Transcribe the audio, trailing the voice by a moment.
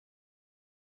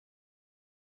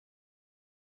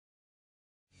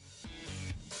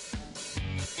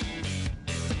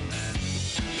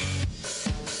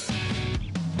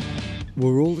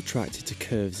We're all attracted to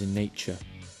curves in nature.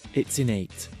 It's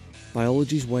innate,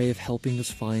 biology's way of helping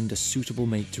us find a suitable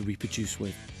mate to reproduce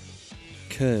with.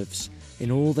 Curves,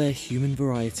 in all their human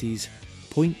varieties,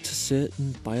 point to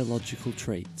certain biological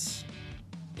traits.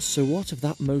 So what of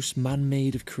that most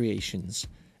man-made of creations,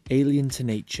 alien to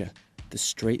nature, the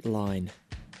straight line?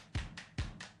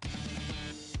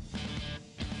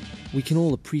 We can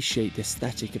all appreciate the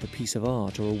aesthetic of a piece of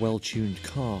art or a well-tuned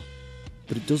car,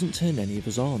 but it doesn't turn any of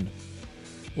us on.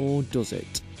 Or does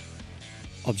it?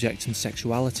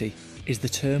 Objectum-Sexuality is the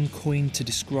term coined to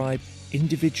describe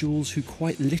individuals who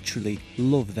quite literally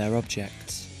love their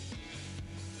objects.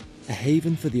 A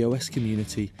haven for the OS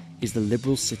community is the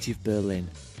liberal city of Berlin,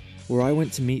 where I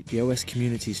went to meet the OS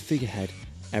community's figurehead,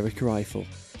 Erika Eiffel,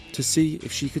 to see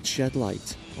if she could shed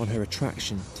light on her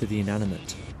attraction to the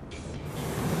inanimate.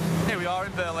 Here we are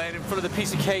in Berlin, in front of the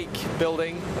Piece of Cake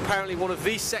building, apparently one of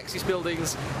the sexiest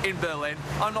buildings in Berlin.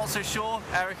 I'm not so sure,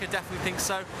 Erika definitely thinks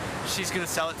so. She's going to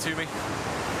sell it to me.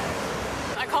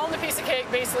 I call him the Piece of Cake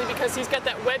basically because he's got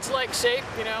that wedge-like shape,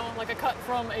 you know, like a cut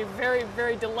from a very,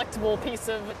 very delectable piece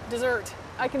of dessert.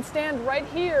 I can stand right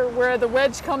here where the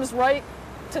wedge comes right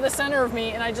to the center of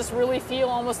me, and I just really feel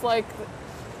almost like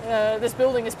this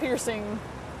building is piercing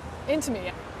into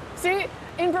me. See,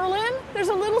 in Berlin, there's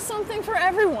a little something for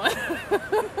everyone.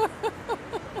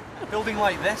 Building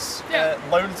like this, yeah.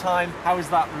 Lone time, how is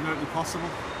that remotely possible?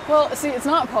 Well, see, it's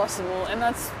not possible, and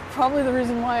that's probably the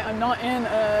reason why I'm not in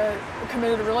a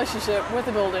committed relationship with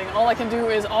the building. All I can do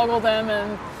is ogle them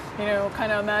and, you know,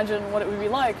 kind of imagine what it would be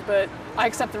like, but I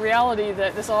accept the reality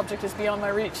that this object is beyond my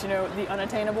reach, you know, the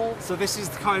unattainable. So this is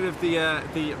kind of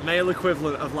the male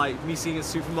equivalent of like me seeing a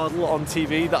supermodel on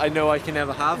TV that I know I can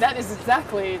never have? That is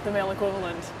exactly the male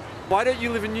equivalent. Why don't you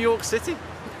live in New York City?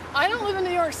 I don't live in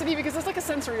New York City because it's like a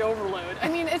sensory overload. I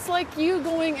mean, it's like you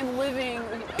going and living...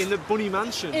 in the Bunny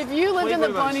Mansion. If you lived in the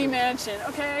Bunny Mansion,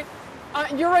 okay?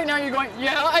 You're right now, you're going,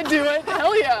 yeah, I do it,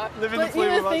 hell yeah. Live in but the you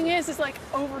know, the thing is like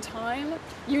over time,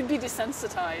 you'd be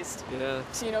desensitized. Yeah.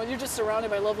 So, you know, you're just surrounded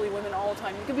by lovely women all the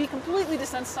time. You could be completely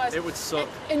desensitized. It would suck.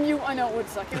 And you, I know it would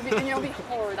suck. It would be, and, you know, it would be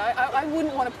hard. I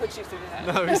wouldn't want to put you through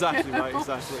that. No, exactly right,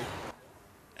 exactly.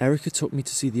 Erika took me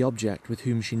to see the object with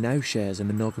whom she now shares a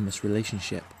monogamous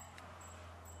relationship.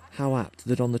 How apt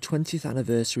that on the 20th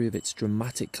anniversary of its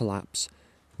dramatic collapse,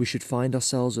 we should find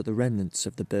ourselves at the remnants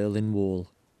of the Berlin Wall.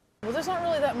 Well, there's not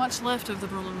really that much left of the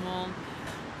Berlin Wall,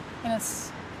 and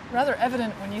it's rather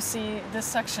evident when you see this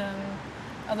section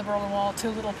of the Berlin Wall,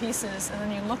 two little pieces, and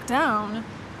then you look down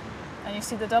and you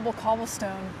see the double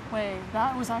cobblestone way.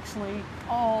 That was actually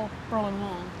all Berlin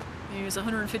Wall. It was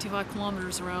 155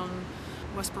 kilometers around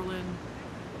West Berlin.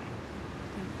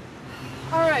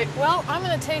 All right, well, I'm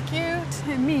going to take you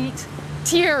to meet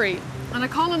Thierry. And I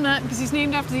call him that because he's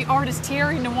named after the artist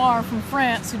Thierry Noir from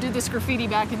France, who did this graffiti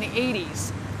back in the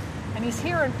 80s. And he's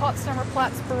here in Potsdamer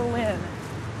Platz, Berlin.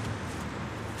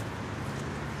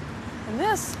 And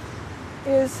this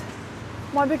is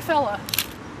my big fella.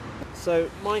 So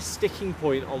my sticking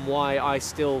point on why I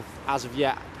still, as of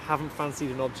yet, haven't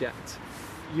fancied an object.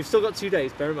 You've still got 2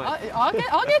 days, bear in mind. I'll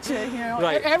get you. You know,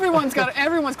 right. Everyone's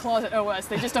closet OS.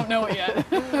 They just don't know it yet.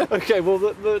 Okay, well,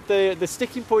 the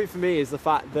sticking point for me is the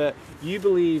fact that you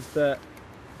believe that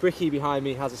Bricky behind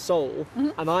me has a soul,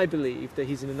 and I believe that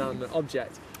he's an inanimate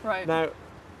object. Right. Now,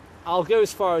 I'll go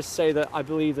as far as to say that I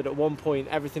believe that at one point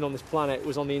everything on this planet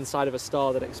was on the inside of a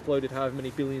star that exploded however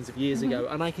many billions of years ago,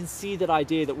 and I can see that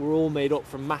idea that we're all made up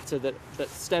from matter that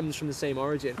stems from the same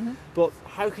origin. But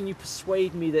how can you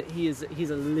persuade me that he's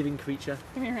a living creature?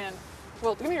 Give me your hand.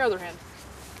 Well, give me your other hand.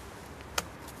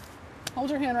 Hold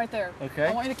your hand right there. Okay.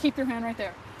 I want you to keep your hand right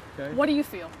there. Okay. What do you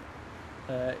feel?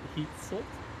 Heat salt,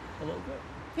 a little bit.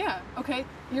 Yeah, okay.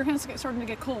 Your hand's starting to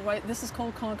get cold, right? This is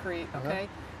cold concrete, okay?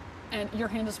 And your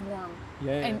hand is warm.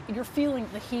 Yeah. And you're feeling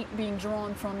the heat being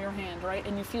drawn from your hand, right?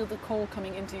 And you feel the cold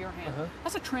coming into your hand.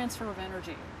 That's a transfer of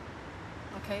energy,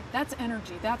 okay? That's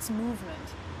energy, that's movement.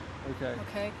 Okay.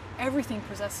 Okay? Everything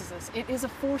possesses this. It is a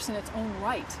force in its own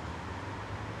right.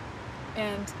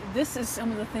 And this is some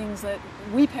of the things that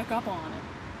we pick up on,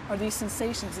 are these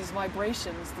sensations, these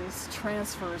vibrations, these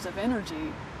transfers of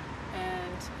energy.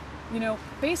 And, you know,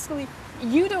 basically,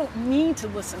 you don't need to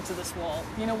listen to this wall.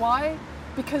 You know why?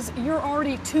 Because you're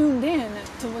already tuned in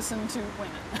to listen to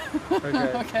women.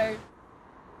 Okay. Okay?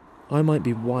 I might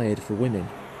be wired for women,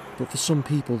 but for some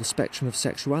people the spectrum of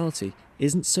sexuality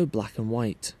isn't so black and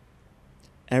white.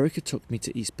 Erika took me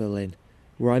to East Berlin,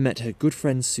 where I met her good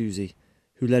friend Suzy,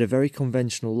 who led a very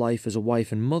conventional life as a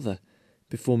wife and mother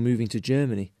before moving to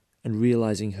Germany and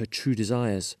realising her true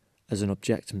desires as an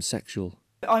objectum-sexual.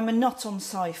 I'm a nut on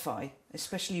sci-fi,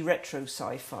 especially retro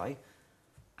sci-fi,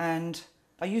 And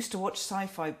I used to watch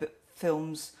sci-fi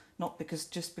films, not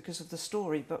just because of the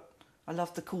story, but I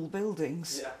loved the cool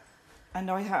buildings. Yeah. And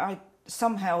I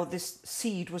somehow this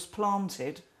seed was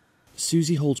planted.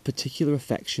 Suzy holds particular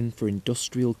affection for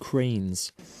industrial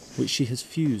cranes, which she has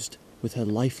fused with her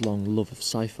lifelong love of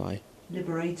sci-fi.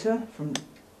 Liberator from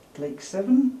Blake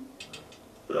 7.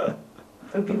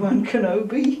 Obi-Wan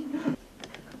Kenobi.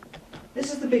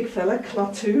 This is the big fella,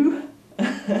 Klaatu.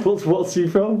 What's he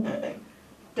from?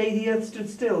 Day the Earth Stood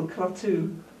Still,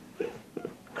 Klaatu.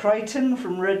 Crichton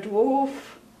from Red Dwarf.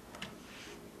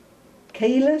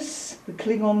 Kahless, the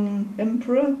Klingon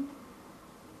Emperor.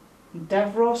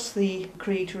 Davros, the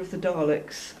creator of the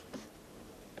Daleks.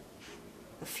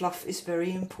 The fluff is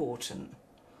very important.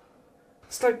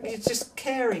 It's like you're just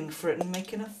caring for it and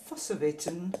making a fuss of it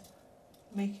and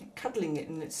cuddling it,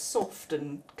 and it's soft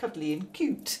and cuddly and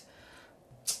cute.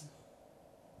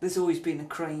 There's always been a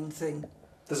crane thing.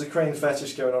 There's a crane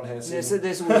fetish going on here.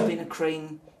 There's always been a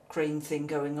crane thing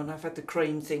going on. I've had the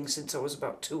crane thing since I was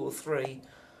about 2 or 3.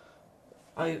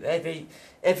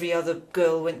 Every other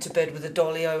girl went to bed with a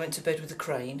dolly, I went to bed with a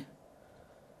crane.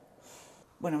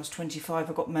 When I was 25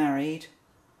 I got married,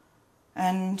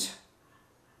 and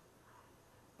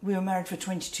we were married for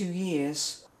 22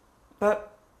 years.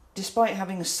 But despite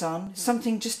having a son,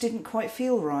 something just didn't quite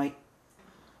feel right.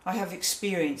 I have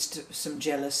experienced some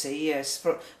jealousy, yes,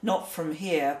 not from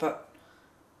here, but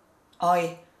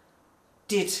I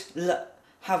did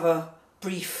have a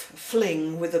brief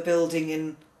fling with a building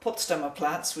in Potsdamer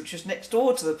Platz, which was next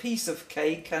door to the piece of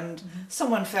cake, and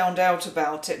someone found out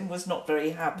about it and was not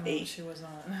very happy. No, she was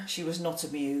not. She was not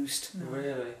amused. No.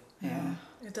 Really? Yeah.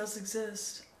 It does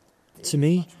exist. To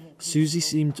me, Suzy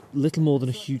seemed little more than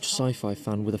a huge sci-fi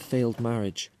fan with a failed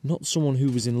marriage, not someone who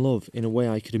was in love in a way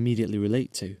I could immediately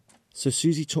relate to. So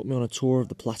Suzy took me on a tour of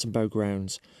the Plattenbau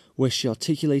grounds, where she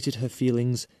articulated her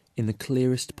feelings in the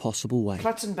clearest possible way.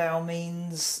 Plattenbau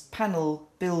means panel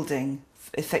building,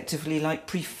 effectively like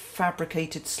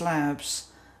prefabricated slabs,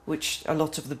 which a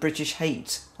lot of the British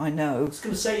hate, I know. I was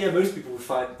going to say, yeah, most people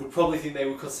would probably think they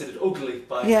were considered ugly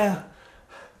by... Yeah.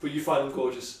 But you find them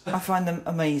gorgeous. I find them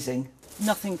amazing.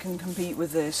 Nothing can compete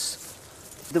with this.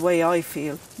 The way I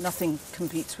feel, nothing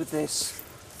competes with this.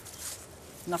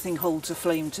 Nothing holds a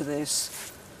flame to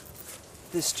this.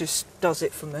 This just does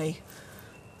it for me.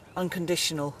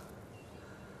 Unconditional.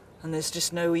 And there's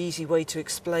just no easy way to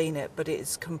explain it, but it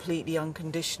is completely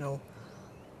unconditional.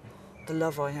 The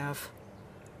love I have.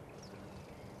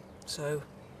 So,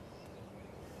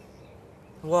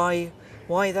 why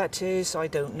that is, I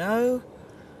don't know.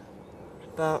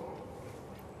 But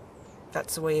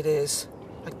that's the way it is.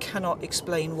 I cannot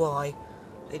explain why.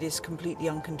 It is completely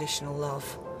unconditional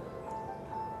love.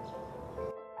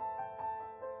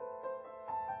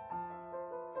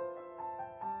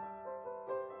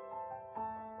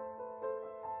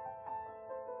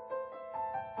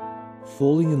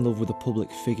 Falling in love with a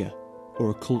public figure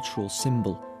or a cultural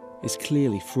symbol is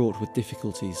clearly fraught with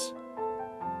difficulties.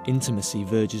 Intimacy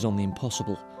verges on the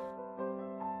impossible.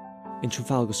 In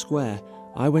Trafalgar Square,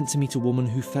 I went to meet a woman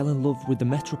who fell in love with the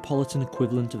metropolitan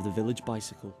equivalent of the village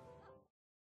bicycle.